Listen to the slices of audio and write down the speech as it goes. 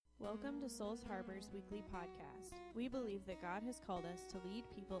Welcome to Souls Harbor's weekly podcast. We believe that God has called us to lead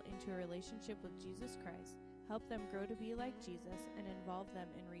people into a relationship with Jesus Christ, help them grow to be like Jesus, and involve them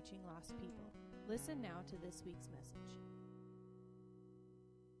in reaching lost people. Listen now to this week's message.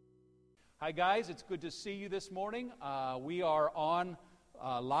 Hi guys, it's good to see you this morning. We are on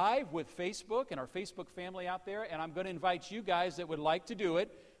live with Facebook and our Facebook family out there, and I'm going to invite you guys that would like to do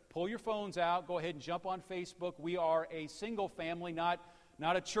it. Pull your phones out, go ahead and jump on Facebook. We are a single family, not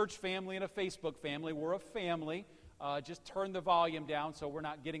a church family and a Facebook family. We're a family. Just turn the volume down so we're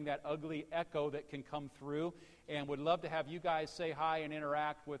not getting that ugly echo that can come through. And would love to have you guys say hi and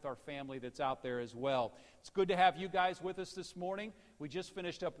interact with our family that's out there as well. It's good to have you guys with us this morning. We just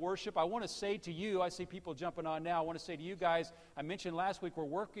finished up worship. I want to say to you, I see people jumping on now, I want to say to you guys, I mentioned last week we're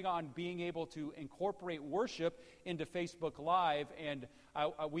working on being able to incorporate worship into Facebook Live, and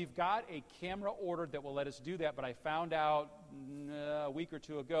we've got a camera ordered that will let us do that, but I found out a week or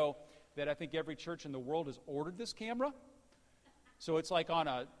two ago that I think every church in the world has ordered this camera. So it's like on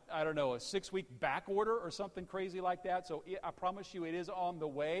a 6-week back order or something crazy like that. So I promise you it is on the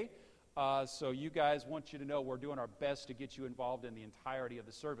way. So you guys, want you to know we're doing our best to get you involved in the entirety of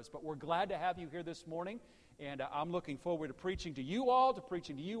the service. But we're glad to have you here this morning. And I'm looking forward to preaching to you all,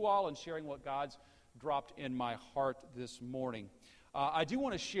 and sharing what God's dropped in my heart this morning. I do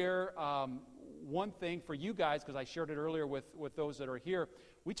want to share one thing for you guys, because I shared it earlier with those that are here.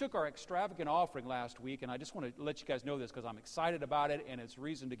 We took our extravagant offering last week, and I just want to let you guys know this because I'm excited about it, and it's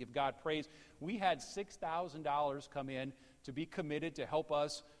reason to give God praise. We had $6,000 come in to be committed to help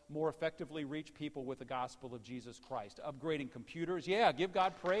us more effectively reach people with the gospel of Jesus Christ. Upgrading computers, yeah, give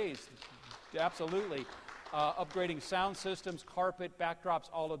God praise. Absolutely. Upgrading sound systems, carpet, backdrops,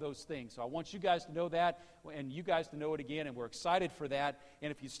 all of those things. So I want you guys to know that, and you guys to know it again, and we're excited for that.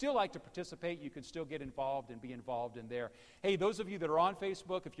 And if you still like to participate, you can still get involved and be involved in there. Hey, those of you that are on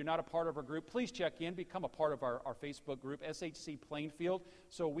Facebook, if you're not a part of our group, please check in, become a part of our Facebook group, SHC Plainfield,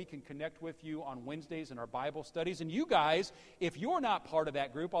 so we can connect with you on Wednesdays in our Bible studies. And you guys, if you're not part of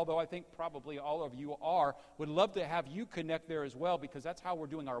that group, although I think probably all of you are, would love to have you connect there as well, because that's how we're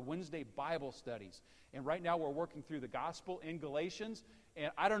doing our Wednesday Bible studies. And right now we're working through the gospel in Galatians,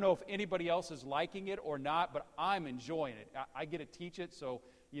 and I don't know if anybody else is liking it or not, but I'm enjoying it. I get to teach it, so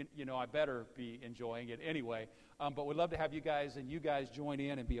you know I better be enjoying it anyway. But we'd love to have you guys join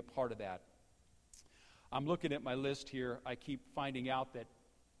in and be a part of that. I'm looking at my list here. I keep finding out that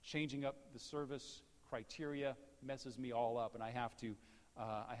changing up the service criteria messes me all up, and I have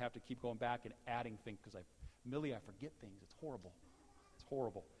to keep going back and adding things because I forget things. It's horrible. It's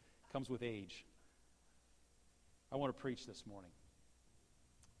horrible. It comes with age. I want to preach this morning.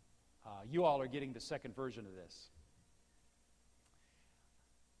 You all are getting the second version of this.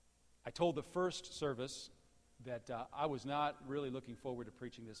 I told the first service that I was not really looking forward to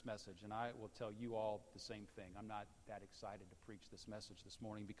preaching this message, and I will tell you all the same thing. I'm not that excited to preach this message this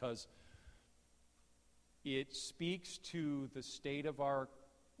morning because it speaks to the state of our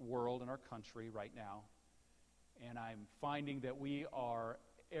world and our country right now, and I'm finding that we are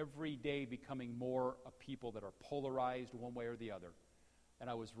every day becoming more a people that are polarized one way or the other. And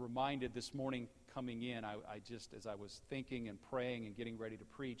I was reminded this morning coming in, I just, as I was thinking and praying and getting ready to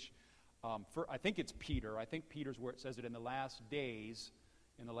preach, I think it's Peter. I think Peter's where it says that in the last days,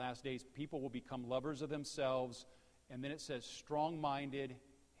 people will become lovers of themselves, and then it says strong-minded,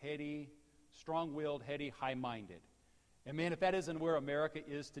 heady, strong-willed, heady, high-minded. And man, if that isn't where America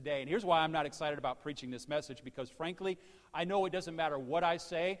is today, and here's why I'm not excited about preaching this message, because frankly, I know it doesn't matter what I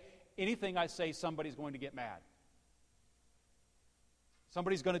say. Anything I say, somebody's going to get mad.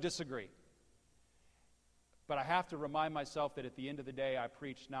 Somebody's going to disagree. But I have to remind myself that at the end of the day, I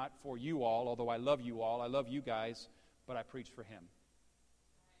preach not for you all, although I love you all, I love you guys, but I preach for Him.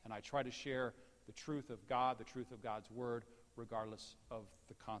 And I try to share the truth of God, the truth of God's Word, regardless of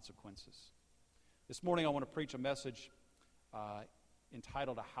the consequences. This morning I want to preach a message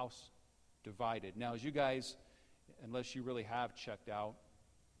entitled A House Divided. Now, as you guys, unless you really have checked out,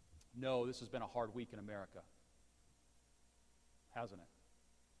 know this has been a hard week in America. Hasn't it?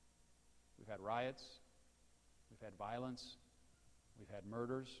 We've had riots, we've had violence, we've had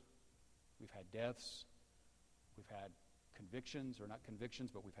murders, we've had deaths, we've had convictions, or not convictions,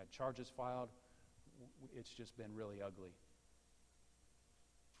 but we've had charges filed. It's just been really ugly.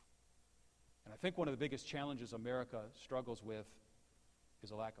 And I think one of the biggest challenges America struggles with is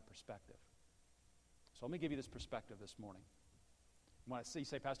a lack of perspective. So let me give you this perspective this morning. When I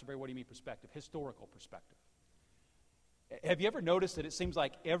say, Pastor Barry, what do you mean perspective? Historical perspective. Have you ever noticed that it seems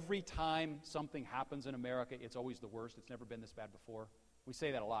like every time something happens in America, it's always the worst? It's never been this bad before. We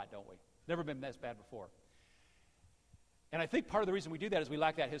say that a lot, don't we? Never been this bad before. And I think part of the reason we do that is we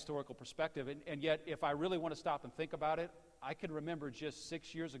lack that historical perspective. And yet, if I really want to stop and think about it, I can remember just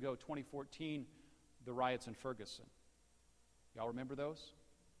 6 years ago, 2014, the riots in Ferguson. Y'all remember those?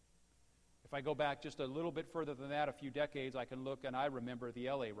 If I go back just a little bit further than that, a few decades, I can look and I remember the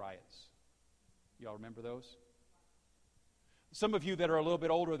LA riots. Y'all remember those? Some of you that are a little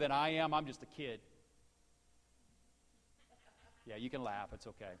bit older than I am, I'm just a kid. Yeah, you can laugh. It's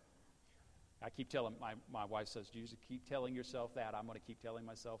okay. I keep telling, my wife says, you keep telling yourself that. I'm going to keep telling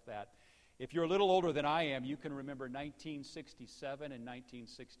myself that. If you're a little older than I am, you can remember 1967 and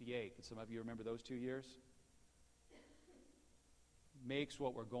 1968. Can some of you remember those 2 years? Makes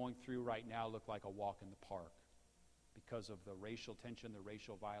what we're going through right now look like a walk in the park because of the racial tension, the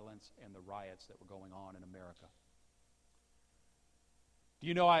racial violence, and the riots that were going on in America. Do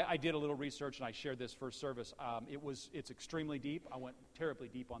you know, I did a little research and I shared this first service. It's extremely deep. I went terribly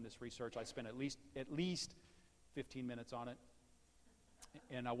deep on this research. I spent at least 15 minutes on it.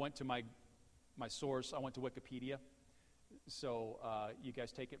 And I went to my source. I went to Wikipedia. So you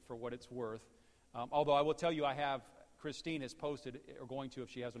guys take it for what it's worth. Although I will tell you, Christine has posted, or going to if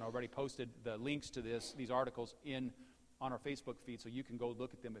she hasn't already, posted the links to these articles on our Facebook feed, so you can go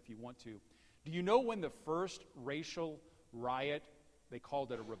look at them if you want to. Do you know when the first racial riot, they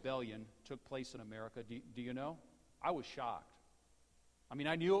called it a rebellion, took place in America? Do you know? I was shocked. I mean,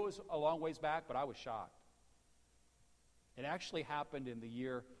 I knew it was a long ways back, but I was shocked. It actually happened in the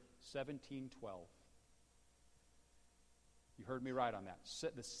year 1712. You heard me right on that.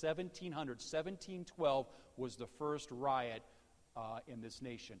 The 1712 was the first riot in this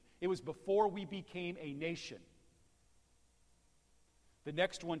nation. It was before we became a nation. The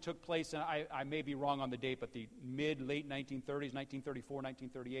next one took place, and I may be wrong on the date, but the late 1930s, 1934,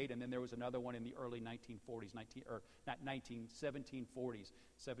 1938, and then there was another one in the early 1940s, 1740s,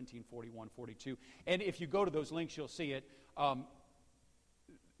 1741, 42. And if you go to those links, you'll see it.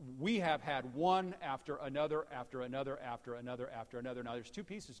 We have had one after another, after another, after another, after another. Now, there's two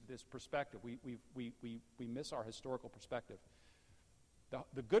pieces to this perspective. We miss our historical perspective.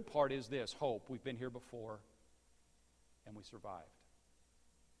 The good part is this, hope. We've been here before, and we survived.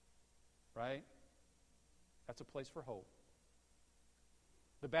 Right? That's a place for hope.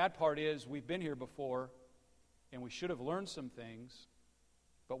 The bad part is we've been here before, and we should have learned some things,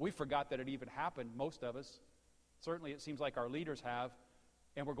 but we forgot that it even happened, most of us. Certainly it seems like our leaders have,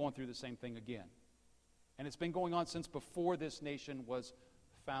 and we're going through the same thing again. And it's been going on since before this nation was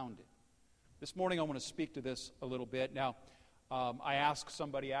founded. This morning I want to speak to this a little bit. Now, I asked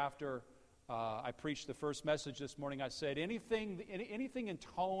somebody after I preached the first message this morning, I said, anything in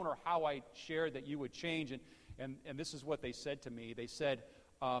tone or how I shared that you would change, and this is what they said to me. They said,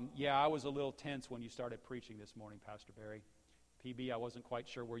 yeah, I was a little tense when you started preaching this morning, Pastor Barry. PB, I wasn't quite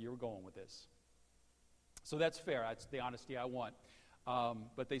sure where you were going with this. So that's fair. That's the honesty I want.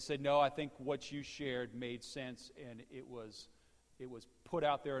 But they said, no, I think what you shared made sense, and it was put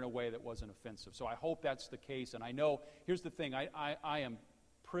out there in a way that wasn't offensive. So I hope that's the case. And I know, here's the thing, I am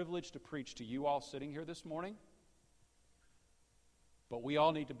privileged to preach to you all sitting here this morning, but we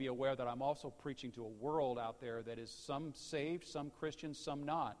all need to be aware that I'm also preaching to a world out there that is some saved, some Christians, some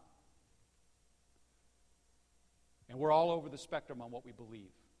not. And we're all over the spectrum on what we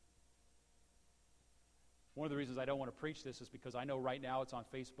believe. One of the reasons I don't want to preach this is because I know right now it's on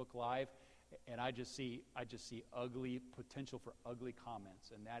Facebook Live, and I just see ugly potential for ugly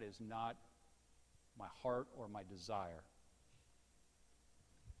comments, and that is not my heart or my desire.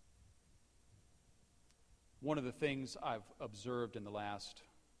 One of the things I've observed in the last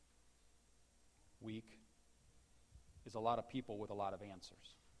week is a lot of people with a lot of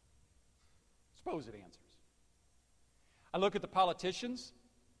answers. Supposed answers. I look at the politicians,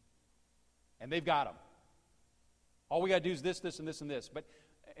 and they've got them. All we got to do is this, this, and this, and this.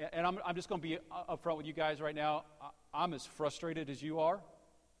 And I'm just going to be upfront with you guys right now. I'm as frustrated as you are.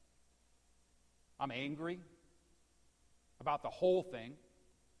 I'm angry about the whole thing.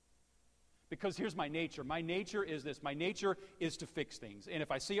 Because here's my nature. My nature is this. My nature is to fix things. And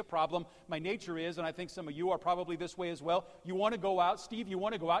if I see a problem, my nature is, and I think some of you are probably this way as well, you want to go out, Steve, you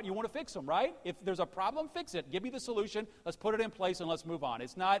want to go out, you want to fix them, right? If there's a problem, fix it. Give me the solution. Let's put it in place and let's move on.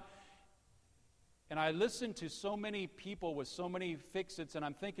 It's not, and I listen to so many people with so many fix-its, and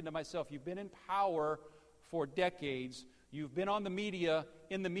I'm thinking to myself, you've been in power for decades. You've been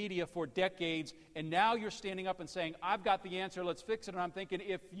in the media for decades, and now you're standing up and saying, I've got the answer, let's fix it. And I'm thinking,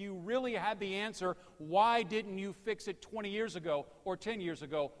 if you really had the answer, why didn't you fix it 20 years ago, or 10 years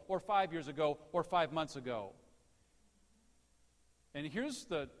ago, or 5 years ago, or 5 months ago? And here's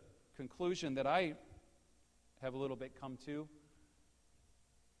the conclusion that I have a little bit come to.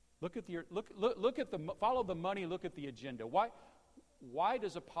 Follow the money, look at the agenda. Why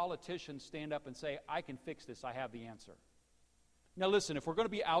does a politician stand up and say, I can fix this, I have the answer? Now listen, if we're going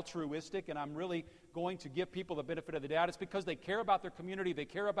to be altruistic and I'm really going to give people the benefit of the doubt, it's because they care about their community, they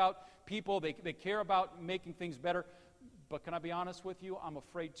care about people, they care about making things better. But can I be honest with you? I'm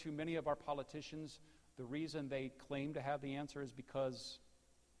afraid too many of our politicians, the reason they claim to have the answer is because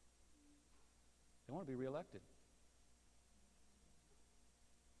they want to be reelected.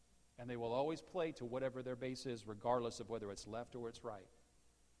 And they will always play to whatever their base is, regardless of whether it's left or it's right.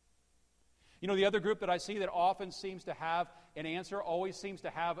 You know, the other group that I see that often seems to have an answer, always seems to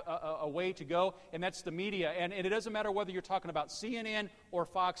have a way to go, and that's the media. And it doesn't matter whether you're talking about CNN or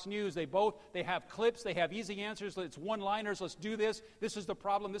Fox News. They have clips, they have easy answers. It's one-liners, let's do this. This is the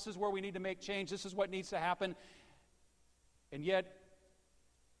problem. This is where we need to make change. This is what needs to happen. And yet,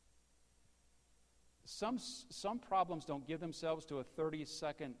 some problems don't give themselves to a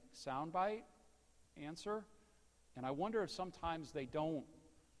 30-second soundbite answer. And I wonder if sometimes they don't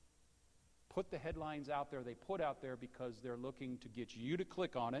put the headlines out there they put out there because they're looking to get you to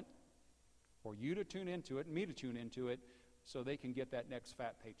click on it or you to tune into it and me to tune into it so they can get that next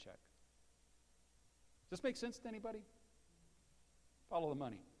fat paycheck. Does this make sense to anybody? Follow the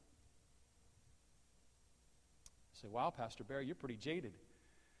money. You say, wow, Pastor Barry, you're pretty jaded.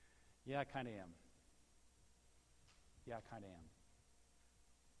 Yeah, I kind of am.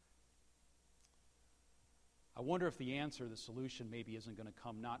 I wonder if the answer, the solution maybe isn't going to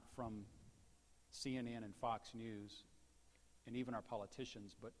come not from CNN and Fox News and even our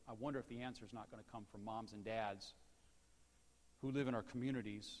politicians, but I wonder if the answer is not going to come from moms and dads who live in our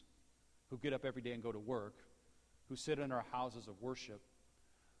communities, who get up every day and go to work, who sit in our houses of worship,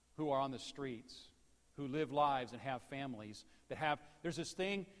 who are on the streets, who live lives and have families that have, there's this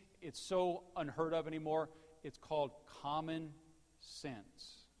thing, it's so unheard of anymore, it's called common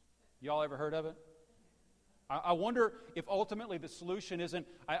sense. Y'all ever heard of it? I wonder if ultimately the solution isn't,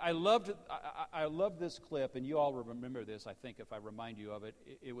 I loved this clip, and you all remember this, I think, if I remind you of it.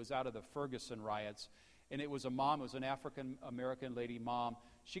 It was out of the Ferguson riots, and it was a mom, it was an African-American lady mom.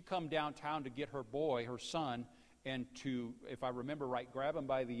 She come downtown to get her boy, her son, and to, if I remember right, grab him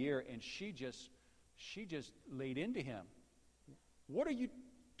by the ear, and she just laid into him. What are you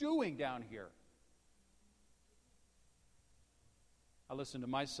doing down here? I listened to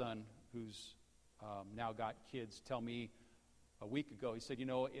my son, who's now got kids, tell me a week ago, he said, you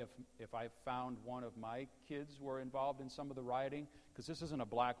know, if I found one of my kids were involved in some of the rioting, because this isn't a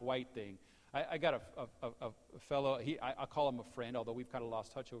black-white thing. I got a fellow, I call him a friend, although we've kind of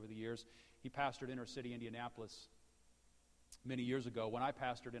lost touch over the years. He pastored inner city Indianapolis many years ago when I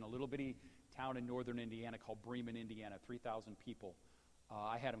pastored in a little bitty town in northern Indiana called Bremen, Indiana, 3,000 people.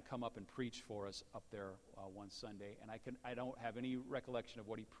 I had him come up and preach for us up there one Sunday, and I don't have any recollection of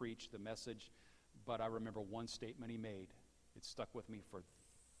what he preached, the message, but I remember one statement he made. It stuck with me for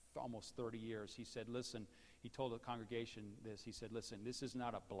almost 30 years. He said, listen, he told the congregation this. He said, listen, this is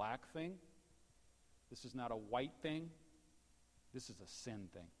not a black thing. This is not a white thing. This is a sin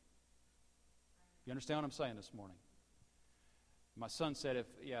thing. You understand what I'm saying this morning? My son said,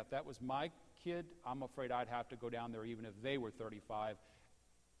 if that was my kid, I'm afraid I'd have to go down there even if they were 35.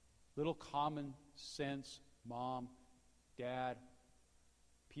 Little common sense, mom, dad,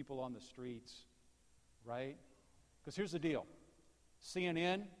 people on the streets, right? Because here's the deal.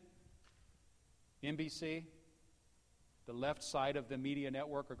 CNN, NBC, the left side of the media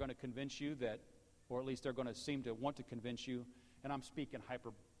network are going to convince you that, or at least they're going to seem to want to convince you, and I'm speaking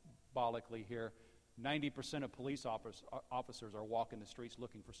hyperbolically here, 90% of police officers are walking the streets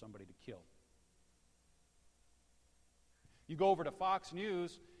looking for somebody to kill. You go over to Fox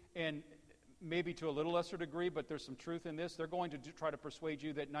News, and maybe to a little lesser degree, but there's some truth in this, they're going to try to persuade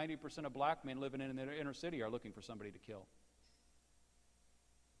you that 90% of black men living in the inner city are looking for somebody to kill.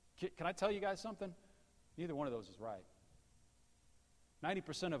 Can I tell you guys something? Neither one of those is right.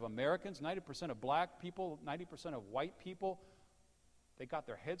 90% of Americans, 90% of black people, 90% of white people, they got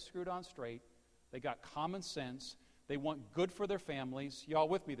their heads screwed on straight. They got common sense. They want good for their families. Y'all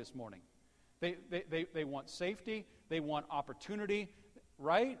with me this morning? They want safety. They want opportunity,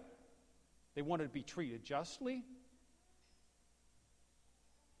 right? They want to be treated justly.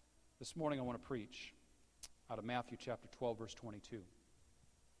 This morning I want to preach out of Matthew chapter 12, verse 22.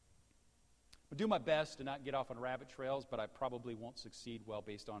 I'll do my best to not get off on rabbit trails, but I probably won't succeed well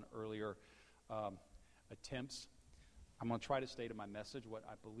based on earlier attempts. I'm going to try to stay to my message, what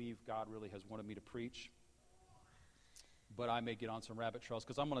I believe God really has wanted me to preach. But I may get on some rabbit trails,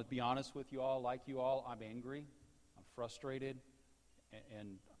 because I'm going to be honest with you all, like you all, I'm angry, I'm frustrated,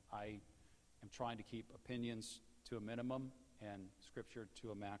 and I am trying to keep opinions to a minimum, and Scripture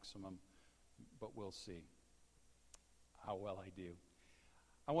to a maximum, but we'll see how well I do.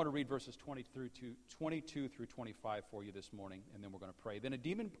 I want to read verses 22 through 25 for you this morning, and then we're going to pray. Then a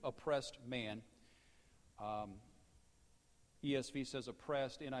demon-oppressed man, ESV says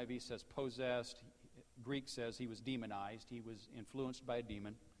oppressed, NIV says possessed, Greek says he was demonized, he was influenced by a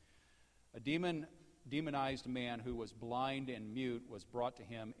demon. A demonized man who was blind and mute was brought to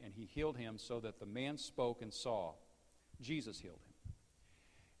him, and he healed him so that the man spoke and saw. Jesus healed him.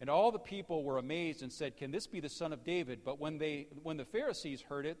 And all the people were amazed and said, "Can this be the son of David?" But when the Pharisees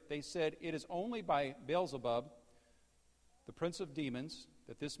heard it, they said, "It is only by Beelzebub, the prince of demons,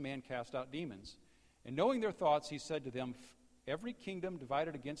 that this man cast out demons." And knowing their thoughts, he said to them, "Every kingdom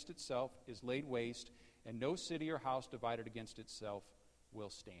divided against itself is laid waste, and no city or house divided against itself will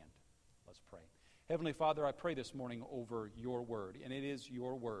stand." Let's pray. Heavenly Father, I pray this morning over your word, and it is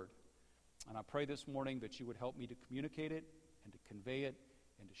your word. And I pray this morning that you would help me to communicate it and to convey it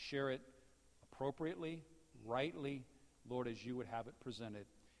and to share it appropriately, rightly, Lord, as you would have it presented.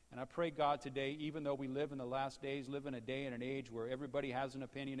 And I pray, God, today, even though we live in the last days, live in a day and an age where everybody has an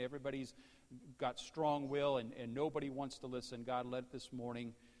opinion, everybody's got strong will, and nobody wants to listen, God, let this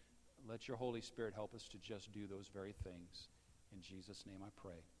morning, let your Holy Spirit help us to just do those very things. In Jesus' name I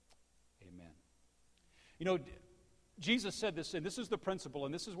pray. Amen. You know, Jesus said this, and this is the principle,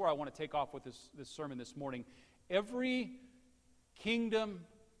 and this is where I want to take off with this sermon this morning. Every kingdom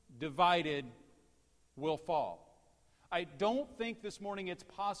divided will fall. I don't think this morning it's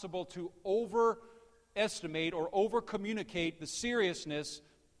possible to overestimate or over-communicate the seriousness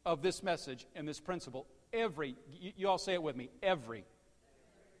of this message and this principle. You all say it with me, every.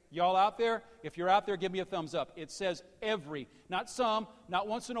 Y'all out there? If you're out there, give me a thumbs up. It says every. Not some, not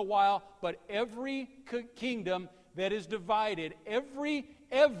once in a while, but every kingdom that is divided,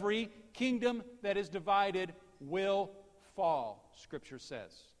 every kingdom that is divided will fall, Scripture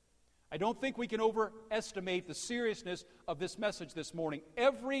says. I don't think we can overestimate the seriousness of this message this morning.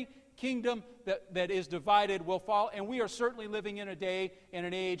 Every kingdom that is divided will fall, and we are certainly living in a day and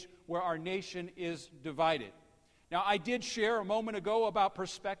an age where our nation is divided. Now, I did share a moment ago about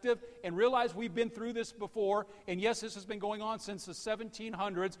perspective and realize we've been through this before, and yes, this has been going on since the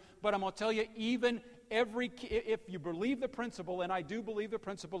 1700s, but I'm going to tell you, if you believe the principle, and I do believe the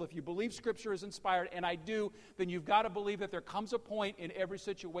principle, if you believe Scripture is inspired, and I do, then you've got to believe that there comes a point in every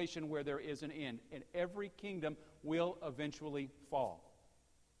situation where there is an end, and every kingdom will eventually fall.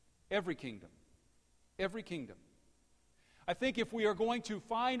 Every kingdom. Every kingdom. I think if we are going to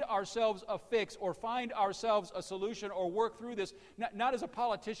find ourselves a fix or find ourselves a solution or work through this, not as a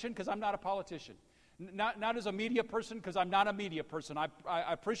politician, because I'm not a politician, not as a media person, because I'm not a media person. I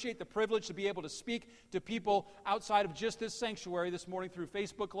appreciate the privilege to be able to speak to people outside of just this sanctuary this morning through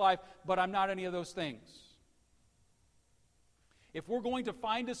Facebook Live, but I'm not any of those things. If we're going to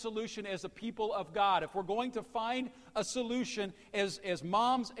find a solution as a people of God, if we're going to find a solution as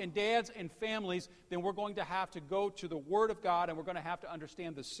moms and dads and families, then we're going to have to go to the Word of God, and we're going to have to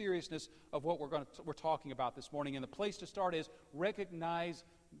understand the seriousness of what we're talking about this morning. And the place to start is recognize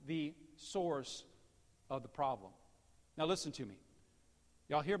the source of the problem. Now listen to me.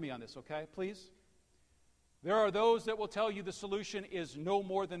 Y'all hear me on this, okay? Please? There are those that will tell you the solution is no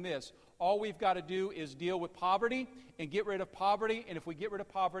more than this. All we've got to do is deal with poverty and get rid of poverty. And if we get rid of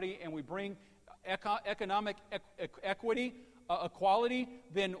poverty and we bring economic equity, equality,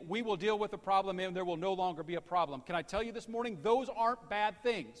 then we will deal with the problem and there will no longer be a problem. Can I tell you this morning, those aren't bad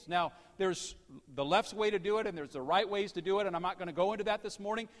things. Now, there's the left's way to do it and there's the right ways to do it, and I'm not going to go into that this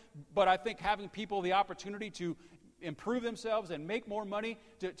morning, but I think having people the opportunity to improve themselves and make more money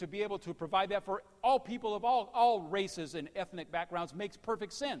to be able to provide that for all people of all races and ethnic backgrounds makes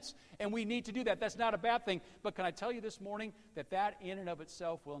perfect sense. And we need to do that. That's not a bad thing. But can I tell you this morning that in and of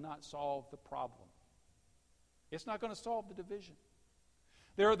itself will not solve the problem. It's not going to solve the division.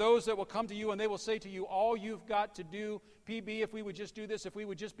 There are those that will come to you and they will say to you, all you've got to do, PB, if we would just do this, if we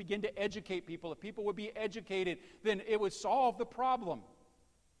would just begin to educate people, if people would be educated, then it would solve the problem.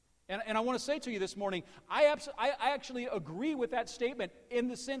 And I want to say to you this morning, I actually agree with that statement in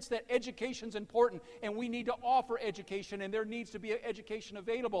the sense that education's important and we need to offer education and there needs to be education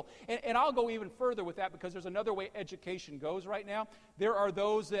available. And I'll go even further with that because there's another way education goes right now. There are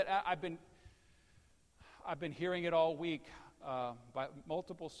those that I've been hearing it all week by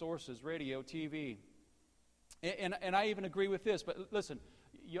multiple sources, radio, TV. And I even agree with this, but listen,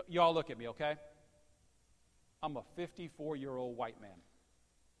 y'all look at me, okay? I'm a 54-year-old white man.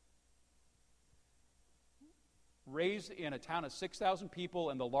 Raised in a town of 6,000 people,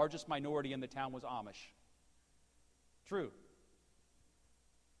 and the largest minority in the town was Amish. True.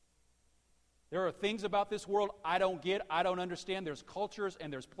 There are things about this world I don't get, I don't understand. There's cultures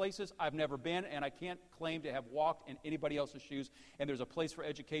and there's places I've never been, and I can't claim to have walked in anybody else's shoes. And there's a place for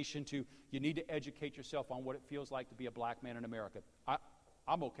education you need to educate yourself on what it feels like to be a black man in America.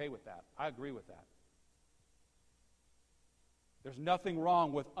 I'm okay with that. I agree with that. There's nothing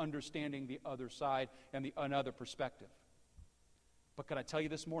wrong with understanding the other side and another perspective. But can I tell you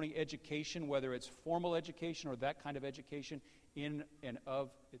this morning, education, whether it's formal education or that kind of education, in and of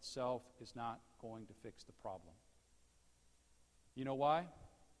itself is not going to fix the problem. You know why?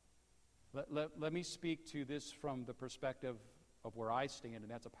 Let me speak to this from the perspective of where I stand, and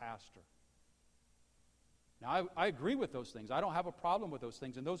that's a pastor. Now, I agree with those things. I don't have a problem with those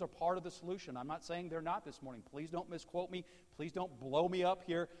things, and those are part of the solution. I'm not saying they're not this morning. Please don't misquote me. Please don't blow me up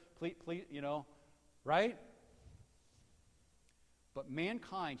here. Please, right? But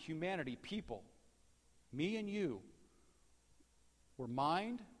mankind, humanity, people, me and you, we're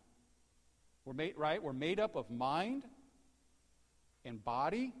made up of mind and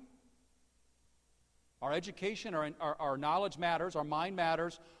body. Our education, our knowledge matters, our mind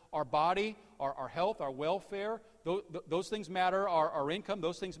matters, our body, our health, our welfare, those things matter, our income,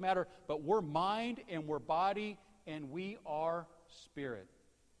 those things matter, but we're mind and we're body and we are spirit.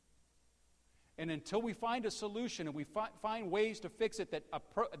 And until we find a solution and we find ways to fix it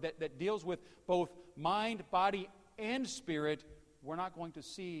that deals with both mind, body, and spirit, we're not going to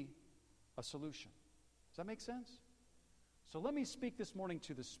see a solution. Does that make sense? So let me speak this morning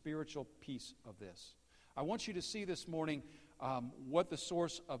to the spiritual piece of this. I want you to see this morning what the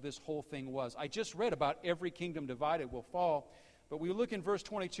source of this whole thing was. I just read about every kingdom divided will fall, but we look in verse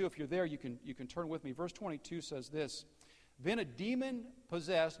 22. If you're there, you can turn with me. Verse 22 says this: Then a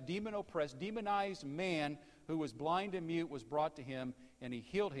demon-possessed, demon-oppressed, demonized man who was blind and mute was brought to him, and he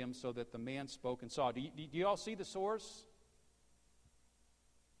healed him so that the man spoke and saw. Do you all see the source?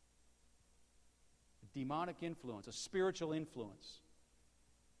 A demonic influence, a spiritual influence.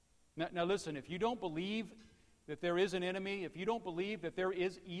 Now listen, if you don't believe that there is an enemy, if you don't believe that there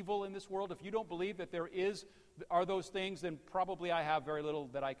is evil in this world, if you don't believe that there are those things, then probably I have very little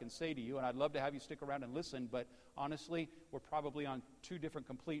that I can say to you, and I'd love to have you stick around and listen, but honestly, we're probably on two different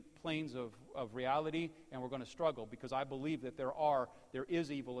complete planes of reality, and we're going to struggle, because I believe that there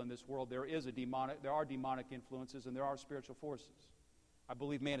is evil in this world, there are demonic influences, and there are spiritual forces. I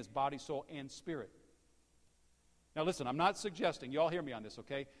believe man is body, soul, and spirit. Now listen, I'm not suggesting, you all hear me on this,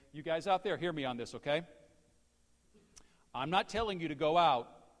 okay? You guys out there, hear me on this, okay? I'm not telling you to go out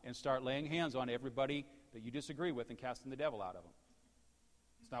and start laying hands on everybody that you disagree with and casting the devil out of them.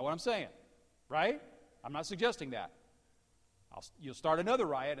 That's not what I'm saying, right? I'm not suggesting that. You'll start another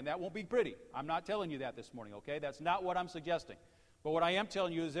riot, and that won't be pretty. I'm not telling you that this morning, okay? That's not what I'm suggesting. But what I am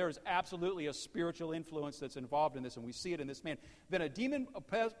telling you is there is absolutely a spiritual influence that's involved in this, and we see it in this man. Then a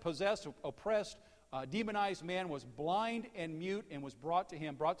demon-possessed, oppressed, demonized man was blind and mute and was brought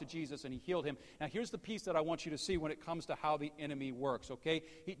to Jesus, and he healed him. Now here's the piece that I want you to see when it comes to how the enemy works, okay?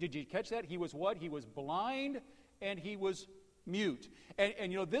 Did you catch that? He was what? He was blind and he was mute.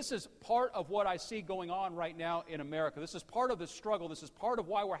 And this is part of what I see going on right now in America. This is part of the struggle. This is part of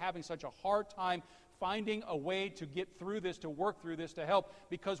why we're having such a hard time finding a way to get through this, to work through this, to help,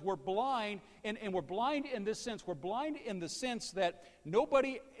 because we're blind, and we're blind in this sense. We're blind in the sense that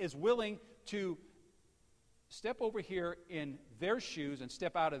nobody is willing to step over here in their shoes and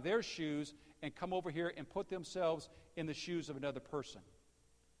step out of their shoes and come over here and put themselves in the shoes of another person.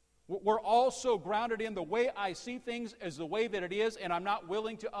 We're all so grounded in the way I see things as the way that it is, and I'm not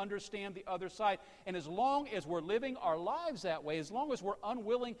willing to understand the other side. And as long as we're living our lives that way, as long as we're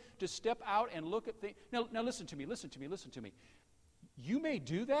unwilling to step out and look at things... Now listen to me. You may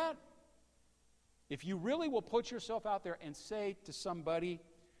do that if you really will put yourself out there and say to somebody,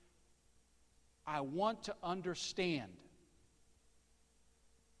 I want to understand.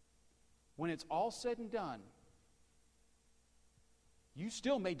 When it's all said and done, you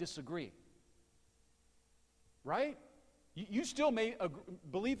still may disagree. Right? You still may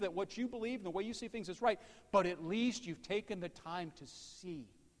believe that what you believe and the way you see things is right, but at least you've taken the time to see.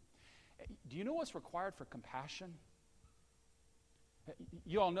 Do you know what's required for compassion?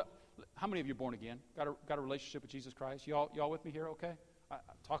 You all know, how many of you are born again? Got a relationship with Jesus Christ? You all with me here, okay?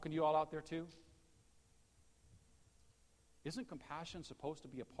 Talking to you all out there too? Isn't compassion supposed to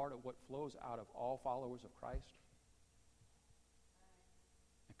be a part of what flows out of all followers of Christ?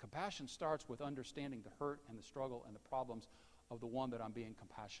 And compassion starts with understanding the hurt and the struggle and the problems of the one that I'm being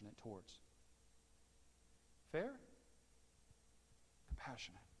compassionate towards. Fair?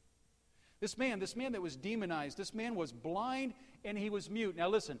 Compassionate. This man that was demonized, this man was blind and he was mute. Now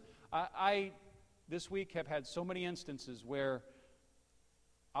listen, I this week have had so many instances where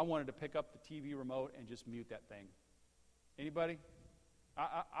I wanted to pick up the TV remote and just mute that thing. Anybody?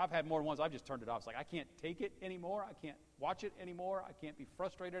 I've had more than once. I've just turned it off. It's like, I can't take it anymore. I can't watch it anymore. I can't be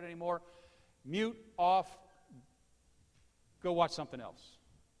frustrated anymore. Mute, off, go watch something else.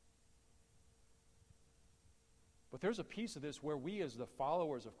 But there's a piece of this where we as the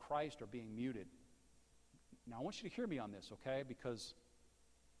followers of Christ are being muted. Now, I want you to hear me on this, okay? Because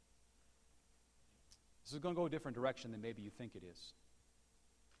this is going to go a different direction than maybe you think it is.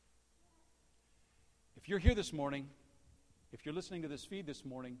 If you're here this morning, if you're listening to this feed this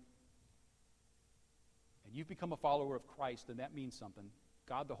morning, and you've become a follower of Christ, then that means something.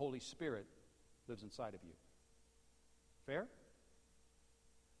 God the Holy Spirit lives inside of you. Fair?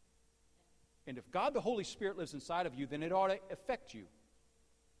 And if God the Holy Spirit lives inside of you, then it ought to affect you.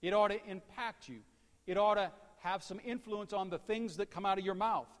 It ought to impact you. It ought to have some influence on the things that come out of your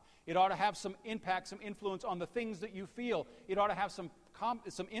mouth. It ought to have some impact, some influence on the things that you feel. It ought to have some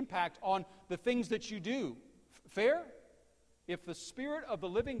impact on the things that you do. Fair? If the Spirit of the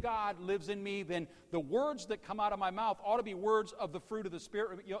living God lives in me, then the words that come out of my mouth ought to be words of the fruit of the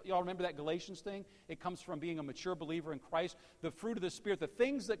Spirit. Y'all remember that Galatians thing? It comes from being a mature believer in Christ. The fruit of the Spirit, the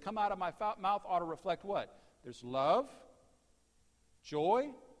things that come out of my mouth ought to reflect what? There's love, joy,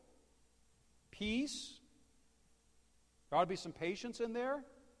 peace. There ought to be some patience in there.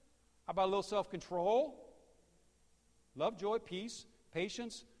 How about a little self-control? Love, joy, peace,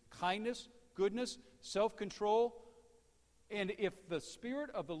 patience, kindness, goodness, self-control. And if the Spirit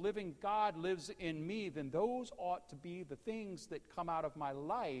of the living God lives in me, then those ought to be the things that come out of my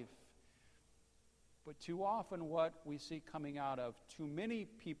life. But too often what we see coming out of too many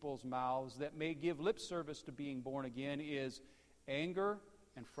people's mouths that may give lip service to being born again is anger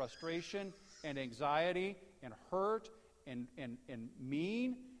and frustration and anxiety and hurt and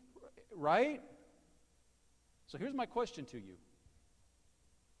mean, right? So here's my question to you.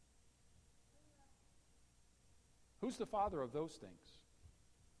 Who's the father of those things?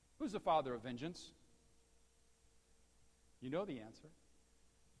 Who's the father of vengeance? You know the answer.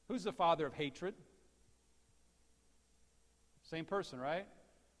 Who's the father of hatred? Same person, right?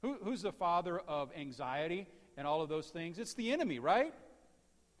 Who's the father of anxiety and all of those things? It's the enemy, right?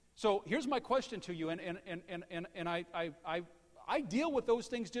 So here's my question to you, and I deal with those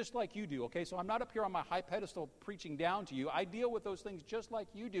things just like you do, okay? So I'm not up here on my high pedestal preaching down to you. I deal with those things just like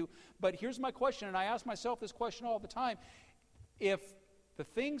you do. But here's my question, and I ask myself this question all the time. If the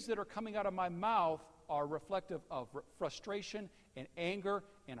things that are coming out of my mouth are reflective of frustration and anger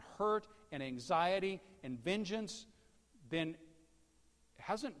and hurt and anxiety and vengeance, then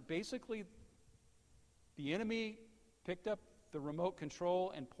hasn't basically the enemy picked up the remote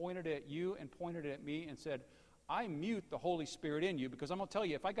control and pointed it at you and pointed it at me and said, I mute the Holy Spirit in you, because I'm going to tell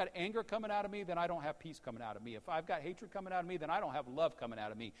you, if I got anger coming out of me, then I don't have peace coming out of me. If I've got hatred coming out of me, then I don't have love coming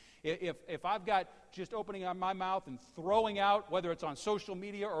out of me. If I've got just opening up my mouth and throwing out, whether it's on social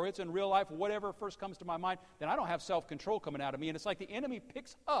media or it's in real life, whatever first comes to my mind, then I don't have self-control coming out of me. And it's like the enemy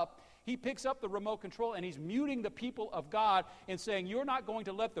picks up the remote control and he's muting the people of God and saying, you're not going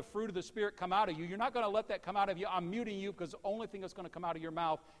to let the fruit of the Spirit come out of you. You're not going to let that come out of you. I'm muting you because the only thing that's going to come out of your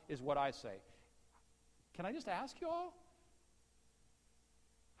mouth is what I say. Can I just ask you all?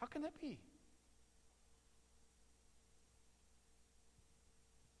 How can that be?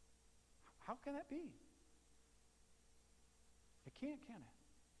 How can that be? It can't, can it?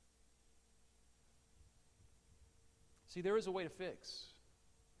 See, there is a way to fix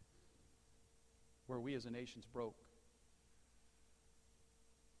where we as a nation's broke.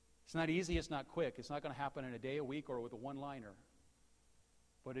 It's not easy, it's not quick. It's not going to happen in a day, a week, or with a one-liner.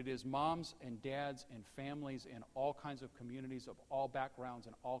 But it is moms and dads and families in all kinds of communities of all backgrounds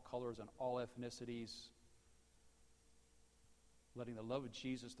and all colors and all ethnicities letting the love of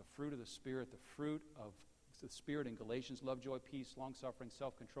Jesus, the fruit of the Spirit, the fruit of the Spirit in Galatians, love, joy, peace, long-suffering,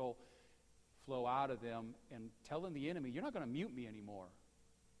 self-control, flow out of them, and telling the enemy, you're not going to mute me anymore.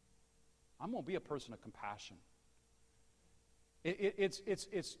 I'm going to be a person of compassion. It's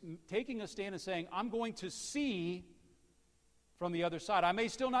taking a stand and saying, I'm going to see from the other side. I may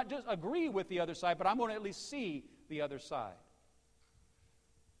still not just agree with the other side, but I'm going to at least see the other side.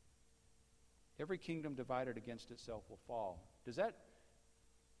 Every kingdom divided against itself will fall. Does that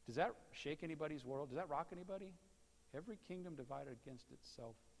shake anybody's world? Does that rock anybody? Every kingdom divided against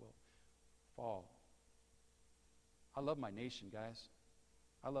itself will fall. I love my nation, guys.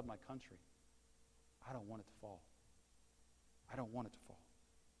 I love my country. I don't want it to fall. I don't want it to fall.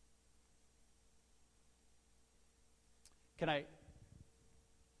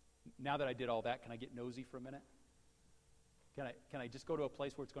 Now that I did all that, can I get nosy for a minute? Can I just go to a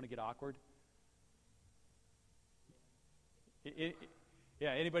place where it's going to get awkward?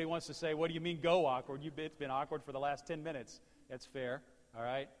 Yeah, anybody wants to say, what do you mean go awkward? It's been awkward for the last 10 minutes. That's fair, all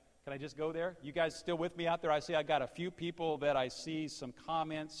right? Can I just go there? You guys still with me out there? I see I got a few people that I see some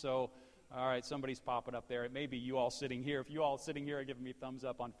comments, so, all right, somebody's popping up there. It may be you all sitting here. If you all sitting here are giving me thumbs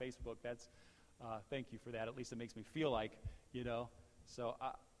up on Facebook, that's, thank you for that. At least it makes me feel like, So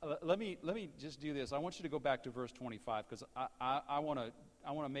let me just do this. I want you to go back to verse 25, because I want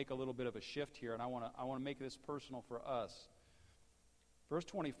to make a little bit of a shift here, and I want to make this personal for us. Verse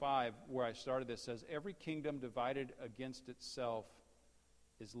 25, where I started this, says, "Every kingdom divided against itself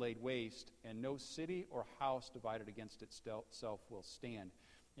is laid waste, and no city or house divided against itself will stand."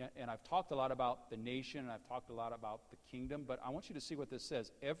 And I've talked a lot about the nation, and I've talked a lot about the kingdom, but I want you to see what this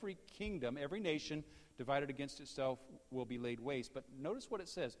says. Every kingdom, every nation divided against itself will be laid waste. But notice what it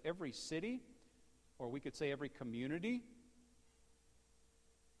says. Every city, or we could say every community,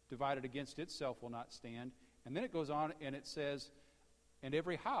 divided against itself will not stand. And then it goes on and it says, and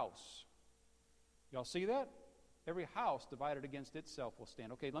every house. Y'all see that? Every house divided against itself will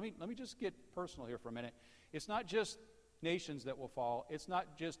stand. Okay, let me just get personal here for a minute. It's not just nations that will fall. It's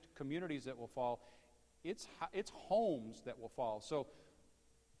not just communities that will fall. It's homes that will fall. So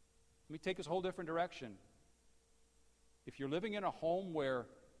let me take this a whole different direction. If you're living in a home where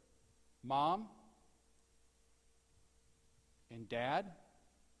mom and dad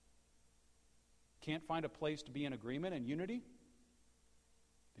can't find a place to be in agreement and unity,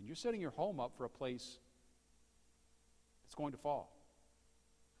 then you're setting your home up for a place that's going to fall.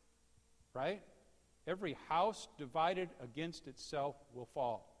 Right? Every house divided against itself will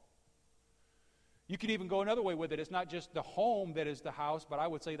fall. You could even go another way with it. It's not just the home that is the house, but I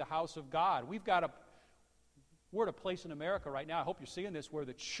would say the house of God. We're at a place in America right now, I hope you're seeing this, where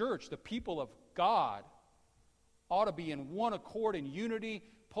the church, the people of God, ought to be in one accord, in unity,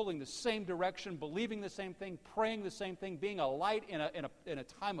 pulling the same direction, believing the same thing, praying the same thing, being a light in a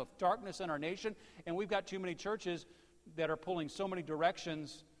time of darkness in our nation. And we've got too many churches that are pulling so many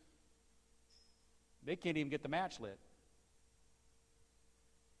directions, they can't even get the match lit.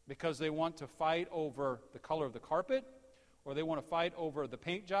 Because they want to fight over the color of the carpet, or they want to fight over the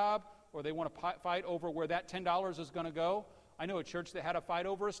paint job, or they want to fight over where that $10 is going to go. I know a church that had a fight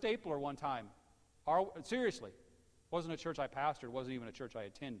over a stapler one time. Seriously. It wasn't a church I pastored. It wasn't even a church I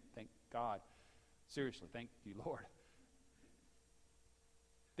attend, thank God. Seriously, thank you, Lord.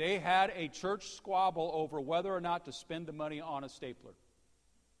 They had a church squabble over whether or not to spend the money on a stapler.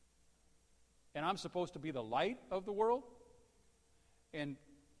 And I'm supposed to be the light of the world? And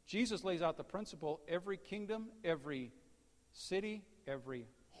Jesus lays out the principle, every kingdom, every city, every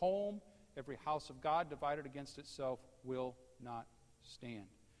home, every house of God divided against itself will not stand.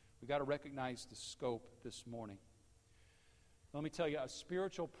 We've got to recognize the scope this morning. Let me tell you, a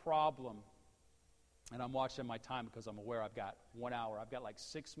spiritual problem, and I'm watching my time because I'm aware I've got 1 hour. I've got like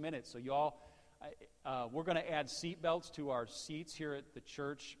 6 minutes. So y'all, we're going to add seat belts to our seats here at the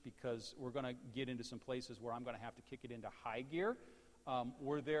church because we're going to get into some places where I'm going to have to kick it into high gear.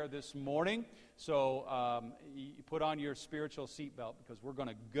 We're there this morning, so you put on your spiritual seatbelt because we're going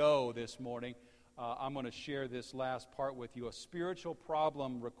to go this morning. I'm going to share this last part with you. A spiritual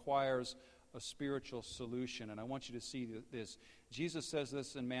problem requires a spiritual solution, and I want you to see this. Jesus says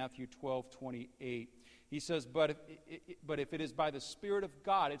this in Matthew 12:28. He says, but if it is by the Spirit of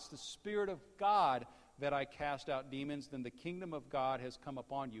God, it's the Spirit of God that I cast out demons, then the kingdom of God has come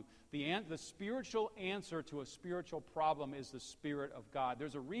upon you. The spiritual answer to a spiritual problem is the Spirit of God.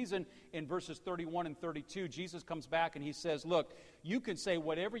 There's a reason in verses 31 and 32, Jesus comes back and he says, look, you can say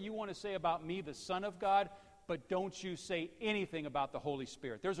whatever you want to say about me, the Son of God, but don't you say anything about the Holy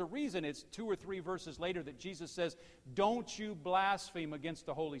Spirit. There's a reason it's 2 or 3 verses later that Jesus says, don't you blaspheme against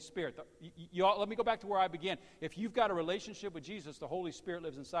the Holy Spirit. Let me go back to where I began. If you've got a relationship with Jesus, the Holy Spirit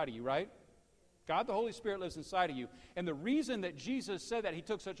lives inside of you, right? God, the Holy Spirit, lives inside of you. And the reason that Jesus said that, he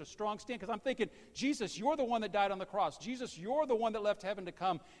took such a strong stand, because I'm thinking, Jesus, you're the one that died on the cross. Jesus, you're the one that left heaven to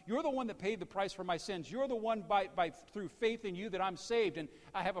come. You're the one that paid the price for my sins. You're the one through faith in you that I'm saved and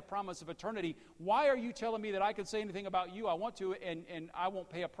I have a promise of eternity. Why are you telling me that I can say anything about you? I want to, and I won't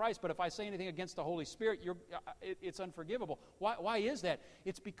pay a price. But if I say anything against the Holy Spirit, it's unforgivable. Why is that?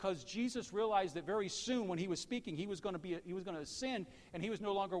 It's because Jesus realized that very soon when he was speaking, he was going to ascend, and he was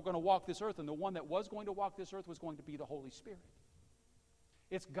no longer going to walk this earth, and the one that was going to walk this earth was going to be the Holy Spirit.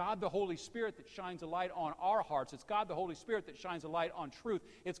 It's God the Holy Spirit that shines a light on our hearts. It's God the Holy Spirit that shines a light on truth.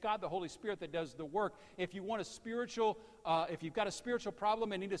 It's God the Holy Spirit that does the work. If you want if you've got a spiritual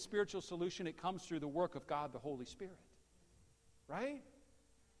problem and need a spiritual solution, it comes through the work of God the Holy Spirit. Right?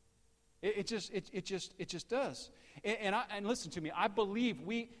 It just does. And listen to me. I believe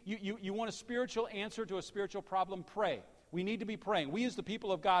you want a spiritual answer to a spiritual problem, pray. We need to be praying. We as the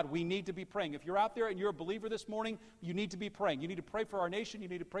people of God, we need to be praying. If you're out there and you're a believer this morning, you need to be praying. You need to pray for our nation. You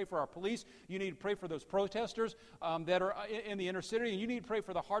need to pray for our police. You need to pray for those protesters that are in the inner city. And you need to pray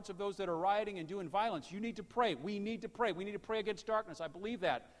for the hearts of those that are rioting and doing violence. You need to pray. We need to pray. We need to pray against darkness. I believe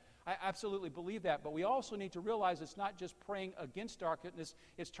that. I absolutely believe that. But we also need to realize it's not just praying against darkness.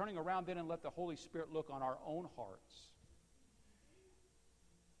 It's turning around then and let the Holy Spirit look on our own hearts.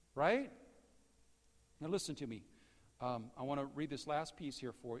 Right? Now listen to me. I want to read this last piece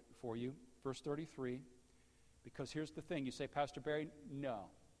here for you, verse 33, because here's the thing. You say, Pastor Barry, no.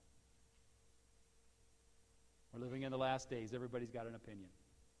 We're living in the last days. Everybody's got an opinion.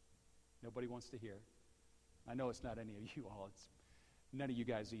 Nobody wants to hear. I know it's not any of you all. It's none of you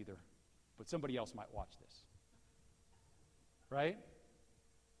guys either. But somebody else might watch this. Right?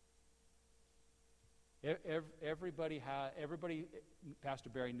 Everybody,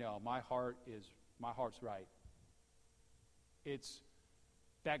 Pastor Barry, no, my heart's right. It's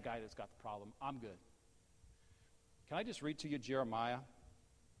that guy that's got the problem. I'm good. Can I just read to you Jeremiah?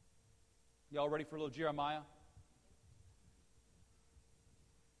 Y'all ready for a little Jeremiah?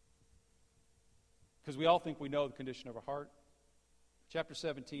 Because we all think we know the condition of our heart. Chapter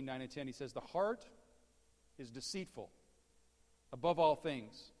 17, 9 and 10, he says, the heart is deceitful above all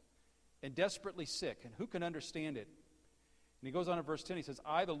things and desperately sick, and who can understand it? And he goes on in verse 10, he says,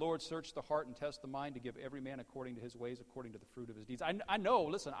 I, the Lord, search the heart and test the mind to give every man according to his ways, according to the fruit of his deeds. I know,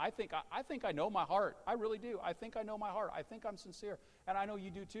 listen, I think I know my heart. I really do. I think I know my heart. I think I'm sincere. And I know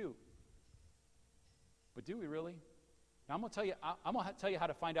you do too. But do we really? Now, I'm going to tell you how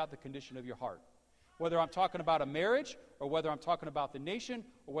to find out the condition of your heart. Whether I'm talking about a marriage, or whether I'm talking about the nation,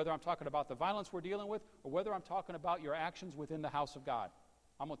 or whether I'm talking about the violence we're dealing with, or whether I'm talking about your actions within the house of God.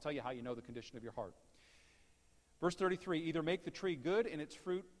 I'm going to tell you how you know the condition of your heart. Verse 33, either make the tree good and its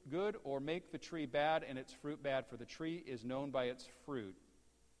fruit good, or make the tree bad and its fruit bad, for the tree is known by its fruit.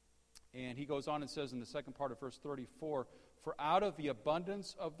 And he goes on and says in the second part of verse 34, for out of the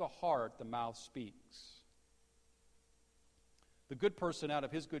abundance of the heart the mouth speaks. The good person out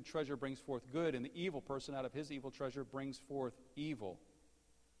of his good treasure brings forth good, and the evil person out of his evil treasure brings forth evil.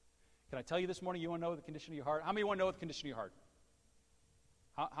 Can I tell you this morning, you want to know the condition of your heart? How many want to know the condition of your heart?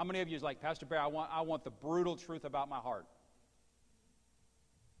 How many of you is like, Pastor Bear, I want the brutal truth about my heart?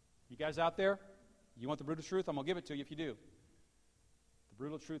 You guys out there? You want the brutal truth? I'm going to give it to you if you do. The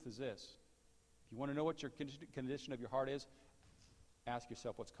brutal truth is this. If you want to know what your condition of your heart is, ask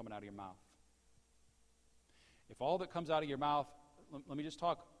yourself what's coming out of your mouth. If all that comes out of your mouth, let me just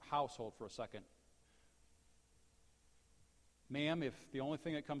talk household for a second. Ma'am, if the only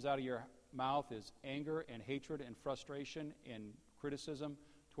thing that comes out of your mouth is anger and hatred and frustration and criticism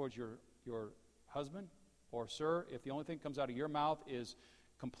towards your husband, or sir, if the only thing that comes out of your mouth is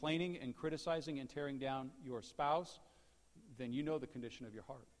complaining and criticizing and tearing down your spouse, then you know the condition of your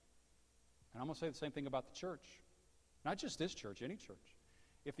heart. And I'm going to say the same thing about the church. Not just this church, any church.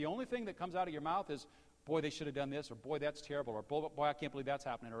 If the only thing that comes out of your mouth is, boy, they should have done this, or boy, that's terrible, or boy, I can't believe that's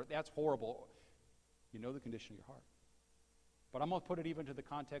happening, or that's horrible, you know the condition of your heart. But I'm going to put it even to the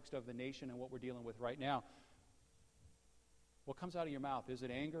context of the nation and what we're dealing with right now. What comes out of your mouth? Is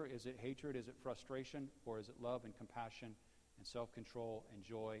it anger? Is it hatred? Is it frustration? Or is it love and compassion and self-control and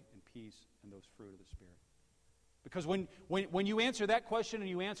joy and peace and those fruit of the Spirit? Because when you answer that question and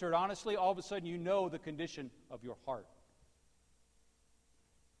you answer it honestly, all of a sudden you know the condition of your heart.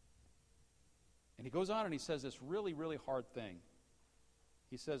 And he goes on and he says this really, really hard thing.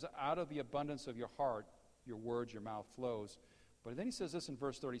 He says, out of the abundance of your heart, your words, your mouth flows. But then he says this in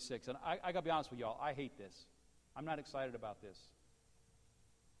verse 36, and I got to be honest with y'all, I hate this. I'm not excited about this.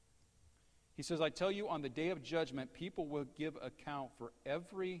 He says, I tell you, on the day of judgment, people will give account for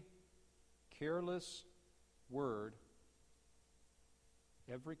every careless word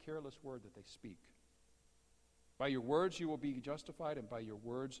that they speak. By your words you will be justified, and by your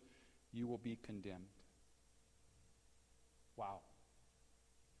words you will be condemned. Wow.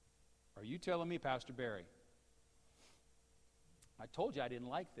 Are you telling me, Pastor Barry? I told you I didn't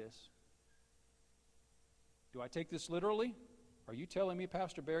like this. Do I take this literally? Are you telling me,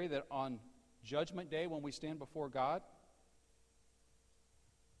 Pastor Barry, that on Judgment Day when we stand before God,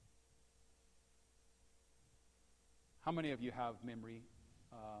 how many of you have memory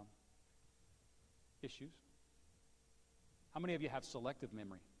issues? How many of you have selective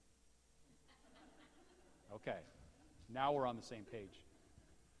memory? Okay, now we're on the same page.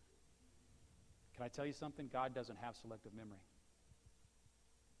 Can I tell you something? God doesn't have selective memory.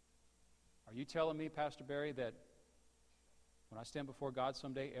 Are you telling me, Pastor Barry, that when I stand before God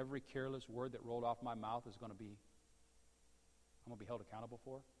someday, every careless word that rolled off my mouth I'm going to be held accountable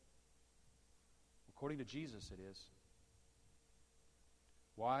for? According to Jesus, it is.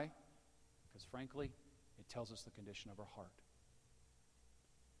 Why? Because frankly, it tells us the condition of our heart.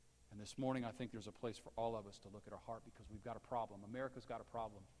 And this morning, I think there's a place for all of us to look at our heart because we've got a problem. America's got a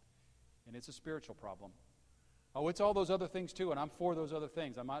problem, and it's a spiritual problem. Oh, it's all those other things too, and I'm for those other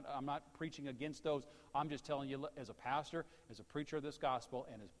things. I'm not preaching against those. I'm just telling you, as a pastor, as a preacher of this gospel,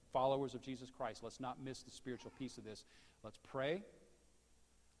 and as followers of Jesus Christ, let's not miss the spiritual piece of this. Let's pray.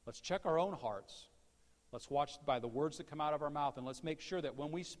 Let's check our own hearts. Let's watch by the words that come out of our mouth, and let's make sure that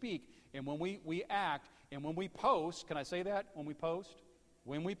when we speak and when we act and when we post, can I say that? When we post?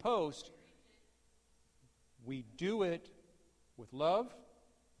 When we post, we do it with love,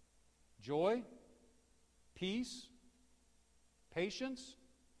 joy, peace, patience.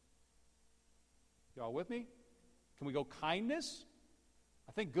 Y'all with me? Can we go kindness?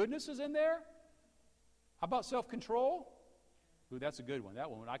 I think goodness is in there. How about self-control? Ooh, that's a good one. That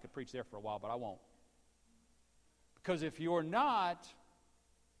one, I could preach there for a while, but I won't. Because if you're not,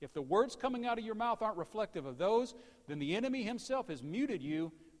 if the words coming out of your mouth aren't reflective of those, then the enemy himself has muted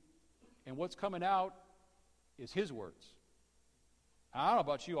you, and what's coming out is his words. I don't know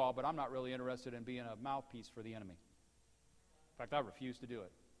about you all, but I'm not really interested in being a mouthpiece for the enemy. In fact, I refuse to do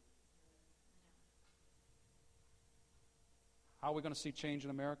it. How are we going to see change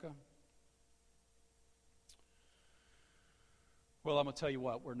in America? Well, I'm going to tell you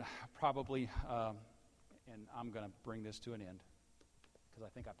what, we're probably, and I'm going to bring this to an end because I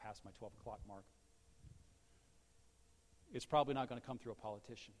think I passed my 12 o'clock mark. It's probably not going to come through a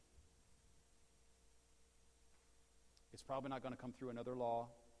politician. It's probably not going to come through another law.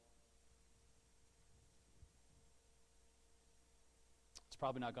 It's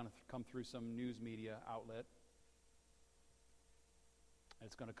probably not going to come through some news media outlet.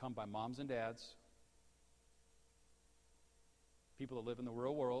 It's going to come by moms and dads, people that live in the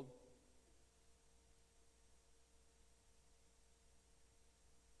real world,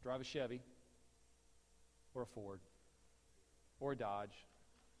 drive a Chevy or a Ford or a Dodge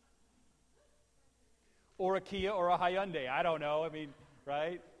or a Kia or a Hyundai. I don't know. I mean,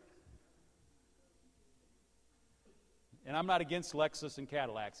 right? And I'm not against Lexus and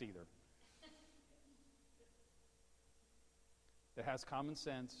Cadillacs either. That has common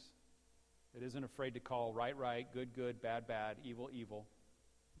sense, that isn't afraid to call right, right, good, good, bad, bad, evil, evil,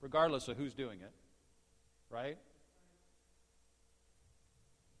 regardless of who's doing it, right?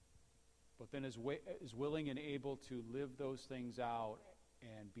 But then is willing and able to live those things out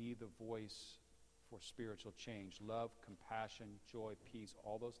and be the voice for spiritual change. Love, compassion, joy, peace,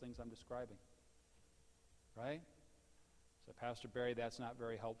 all those things I'm describing, right? So, Pastor Barry, that's not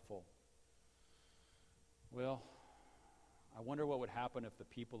very helpful. Well, I wonder what would happen if the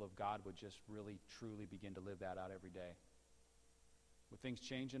people of God would just really, truly begin to live that out every day. Would things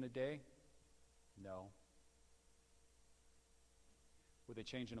change in a day? No. Would they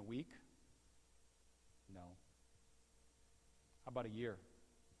change in a week? No. How about a year?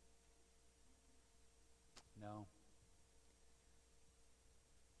 No.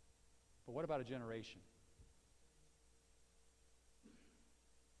 But what about a generation?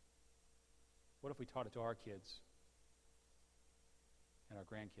 What if we taught it to our kids and our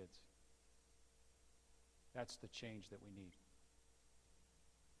grandkids? That's the change that we need.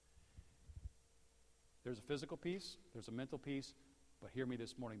 There's a physical piece, there's a mental piece, but hear me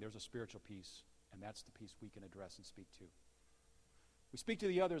this morning, there's a spiritual piece, and that's the piece we can address and speak to. We speak to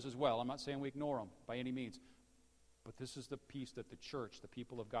the others as well. I'm not saying we ignore them by any means, but this is the piece that the church, the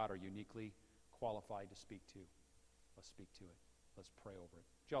people of God, are uniquely qualified to speak to. Let's speak to it. Let's pray over it.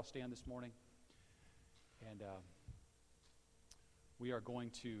 Would y'all stand this morning? And we are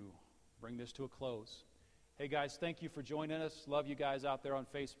going to bring this to a close. Hey guys, thank you for joining us. Love you guys out there on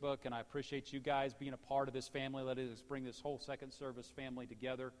Facebook, and I appreciate you guys being a part of this family. Let us bring this whole second service family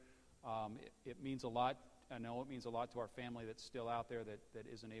together. It means a lot. I know it means a lot to our family that's still out there that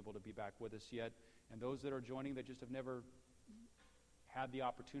isn't able to be back with us yet. And those that are joining that just have never had the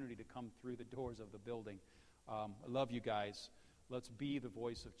opportunity to come through the doors of the building. I love you guys. Let's be the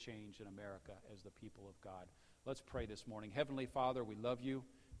voice of change in America as the people of God. Let's pray this morning. Heavenly Father, we love you.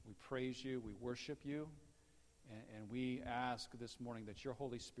 We praise you. We worship you. And we ask this morning that your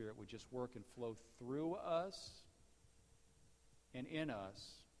Holy Spirit would just work and flow through us and in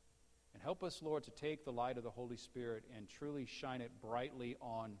us. And help us, Lord, to take the light of the Holy Spirit and truly shine it brightly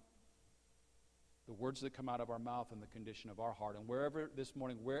on the words that come out of our mouth and the condition of our heart. And wherever this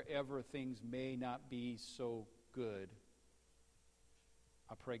morning, wherever things may not be so good,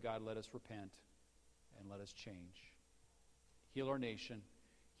 I pray, God, let us repent and let us change. Heal our nation,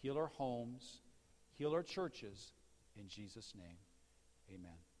 heal our homes, heal our churches. In Jesus' name,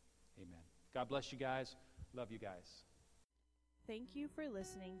 amen. Amen. God bless you guys. Love you guys. Thank you for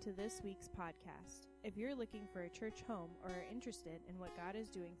listening to this week's podcast. If you're looking for a church home or are interested in what God is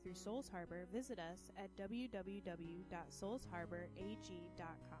doing through Souls Harbor, visit us at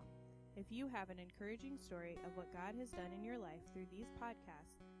www.soulsharborag.com. If you have an encouraging story of what God has done in your life through these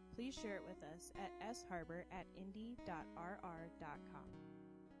podcasts, please share it with us at sharbor@indy.rr.com.